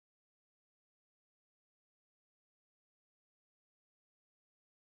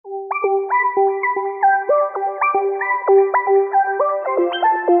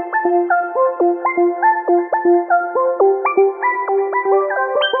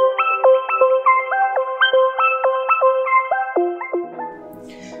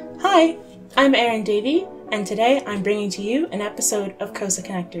Hi, I'm Aren Davey, and today I'm bringing to you an episode of COSA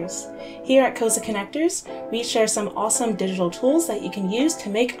Connectors. Here at COSA Connectors, we share some awesome digital tools that you can use to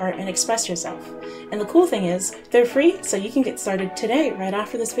make art and express yourself. And the cool thing is, they're free, so you can get started today right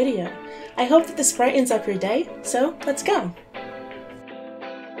after this video. I hope that this brightens up your day, so let's go!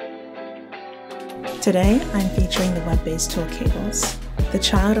 Today, I'm featuring the web-based tool Cables. The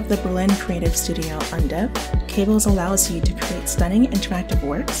child of the Berlin creative studio Undev, Cables allows you to create stunning interactive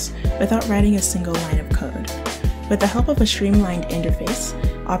works without writing a single line of code. With the help of a streamlined interface,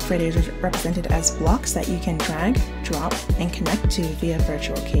 operators are represented as blocks that you can drag, drop, and connect to via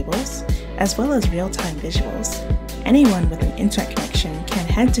virtual cables, as well as real-time visuals. Anyone with an internet connection can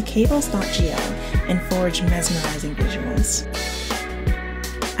head to cables.gl and forge mesmerizing visuals.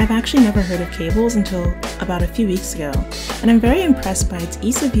 I've actually never heard of Cables until about a few weeks ago, and I'm very impressed by its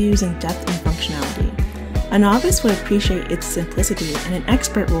ease of use and depth and functionality. A novice would appreciate its simplicity, and an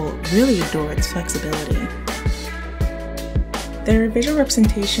expert will really adore its flexibility. There are visual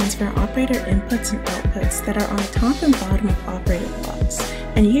representations for operator inputs and outputs that are on top and bottom of operator blocks,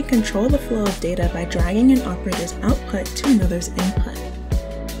 and you can control the flow of data by dragging an operator's output to another's input.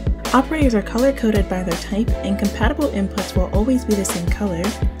 Operators are color-coded by their type, and compatible inputs will always be the same color,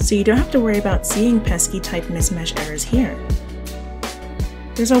 so you don't have to worry about seeing pesky type mismatch errors here.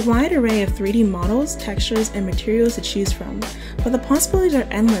 There's a wide array of 3D models, textures, and materials to choose from, but the possibilities are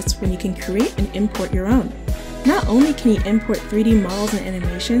endless when you can create and import your own. Not only can you import 3D models and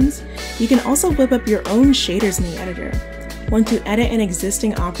animations, you can also whip up your own shaders in the editor. Want to edit an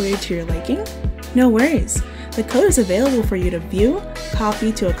existing operator to your liking? No worries! The code is available for you to view,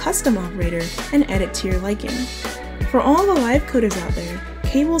 copy to a custom operator, and edit to your liking. For all the live coders out there,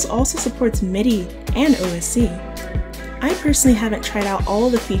 Cables also supports MIDI and OSC. I personally haven't tried out all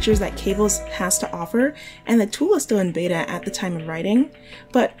the features that Cables has to offer, and the tool is still in beta at the time of writing,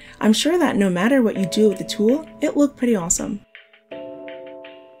 but I'm sure that no matter what you do with the tool, it will look pretty awesome.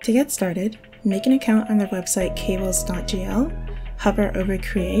 To get started, make an account on their website cables.gl, hover over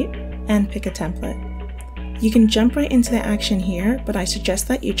Create, and pick a template. You can jump right into the action here, but I suggest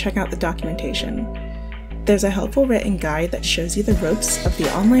that you check out the documentation. There's a helpful written guide that shows you the ropes of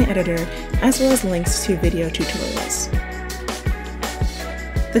the online editor, as well as links to video tutorials.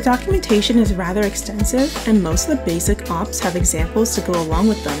 The documentation is rather extensive, and most of the basic ops have examples to go along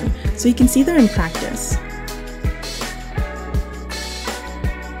with them, so you can see them in practice.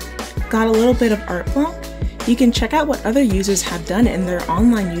 Got a little bit of art block? You can check out what other users have done in their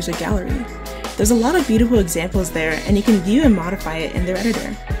online user gallery. There's a lot of beautiful examples there, and you can view and modify it in their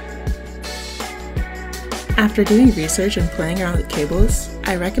editor. After doing research and playing around with Cables,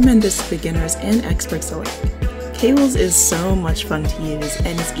 I recommend this to beginners and experts alike. Cables is so much fun to use,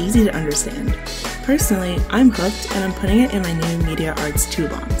 and it's easy to understand. Personally, I'm hooked, and I'm putting it in my new media arts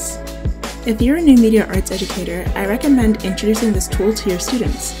toolbox. If you're a new media arts educator, I recommend introducing this tool to your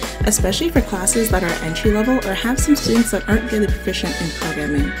students, especially for classes that are entry-level or have some students that aren't really proficient in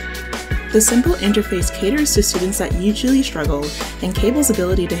programming. The simple interface caters to students that usually struggle, and Cables'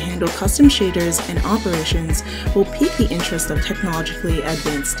 ability to handle custom shaders and operations will pique the interest of technologically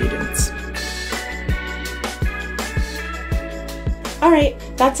advanced students. Alright,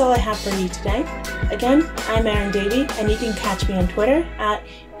 that's all I have for you today. Again, I'm Aren Davey, and you can catch me on Twitter at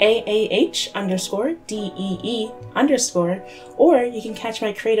AAH_DEE_, or you can catch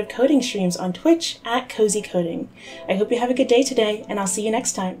my creative coding streams on Twitch at Cozy Coding. I hope you have a good day today, and I'll see you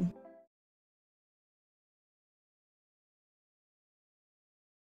next time.